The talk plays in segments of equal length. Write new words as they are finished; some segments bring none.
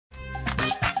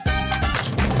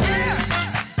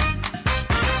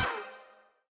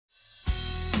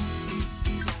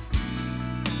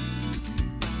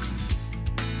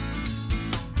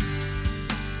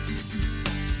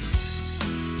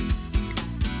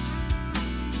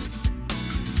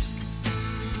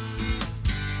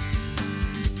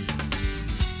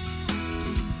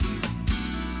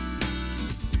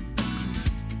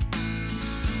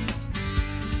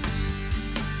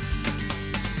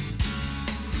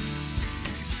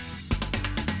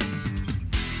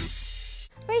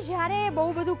ભાઈ જ્યારે બહુ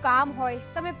બધું કામ હોય,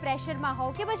 તમે પ્રેશરમાં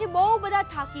હોવ કે પછી બહુ બધા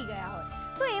થાકી ગયા હોય,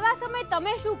 તો એવા સમયે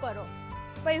તમે શું કરો?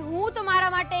 ભાઈ હું તો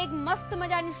મારા માટે એક મસ્ત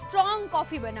મજાની સ્ટ્રોંગ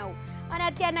કોફી બનાવું અને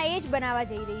અત્યારના એ જ બનાવવા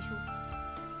જઈ રહી છું.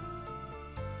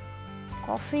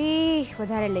 કોફી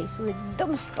વધારે લઈશું,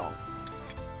 એકદમ સ્ટ્રોંગ.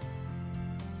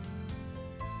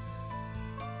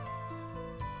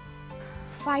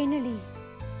 ફાઇનલી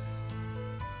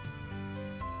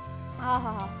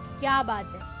આહા, ક્યા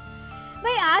બાત હે.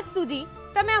 ભાઈ આજ સુધી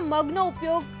તમે આ મગનો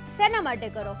ઉપયોગ શેના માટે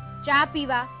કરો? ચા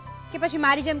પીવા કે પછી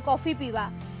મારી જેમ કોફી પીવા?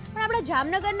 પણ આપણા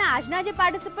જામનગરના આજના જે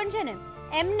પાર્ટિસિપન્ટ છે ને,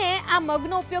 એમને આ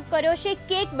મગનો ઉપયોગ કર્યો છે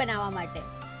કેક બનાવવા માટે.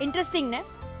 ઇન્ટરેસ્ટિંગ ને?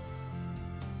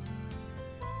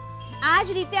 આ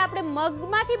જ રીતે આપણે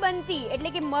મગમાંથી બનતી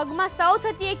એટલે કે મગમાં સર્વ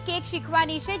થતી એક કેક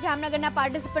શીખવાની છે જામનગરના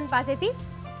પાર્ટિસિપન્ટ પાસેથી.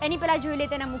 એની પહેલા જોઈ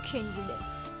લે તેના મુખ્ય ઇન્ગ્રેડિયન્ટ.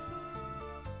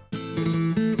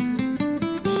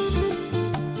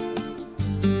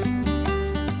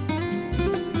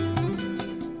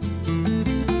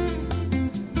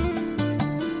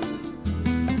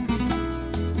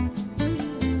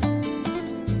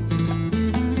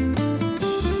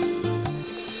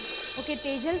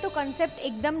 તેજલ, તો કન્સેપ્ટ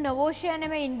એકદમ નવો છે અને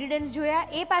મેં ઇન્ગ્રેડિયન્ટ્સ જોયા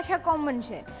એ પાછા કોમન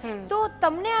છે, તો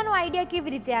તમને આનો આઈડિયા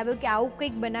કેવી રીતે આવ્યો કે આવું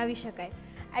કંઈક બનાવી શકાય?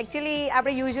 એકચ્યુઅલી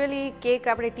આપણે યુઝ્યુઅલી કેક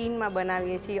આપણે ટીનમાં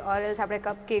બનાવીએ છીએ, ઓર એલ્સ આપણે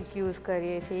કપ કેક યુઝ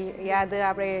કરીએ છીએ, યાદ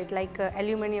આપણે લાઈક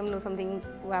એલ્યુમિનિયમનું સમથિંગ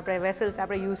આપણે વેસલ્સ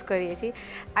આપણે યુઝ કરીએ છીએ.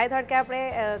 આઈ થોટ કે આપણે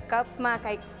કપમાં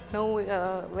કંઈક નવું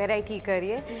વેરાયટી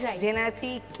કરીએ,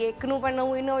 જેનાથી કેકનું પણ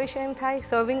નવું ઇનોવેશન થાય,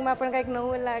 સર્વિંગમાં પણ કંઈક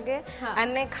નવું લાગે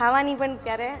અને ખાવાની પણ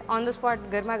ત્યારે ઓન ધ સ્પોટ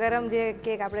ગરમા ગરમ જે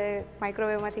કેક આપણે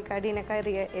માઇક્રોવેવમાંથી કાઢીને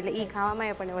કરીએ એટલે એ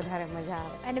ખાવામાં પણ વધારે મજા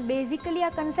આવે. અને બેઝિકલી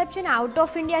આ કન્સેપ્ટ છે ને આઉટ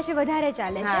ઓફ ઇન્ડિયા છે વધારે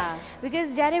ચાલે છે,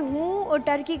 બિકોઝ જ્યારે હું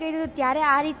ટર્કી ગઈ હતી ત્યારે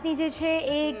આ રીતની જે છે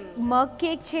એ મગ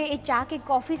કેક છે એ ચા કે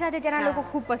કોફી સાથે ત્યાંના લોકો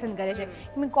ખૂબ પસંદ કરે છે.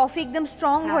 કોફી એકદમ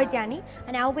સ્ટ્રોંગ હોય ત્યાંની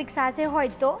અને આવું કંઈક સાથે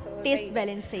હોય તો ટેસ્ટ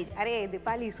બેલેન્સ થઈ જાય. અરે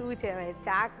દીપાલી, શું છે હવે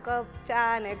ચા કપ ચા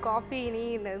ને કોફી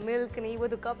ની ને મિલ્ક ને એ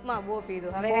બધું કપમાં બહુ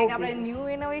પીધું. હવે કંઈક આપણે ન્યૂ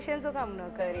ઇનોવેશન શું કામ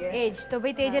ન કરીએ? એ જ તો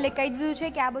ભાઈ તેજલે કહી દીધું છે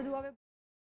કે આ બધું હવે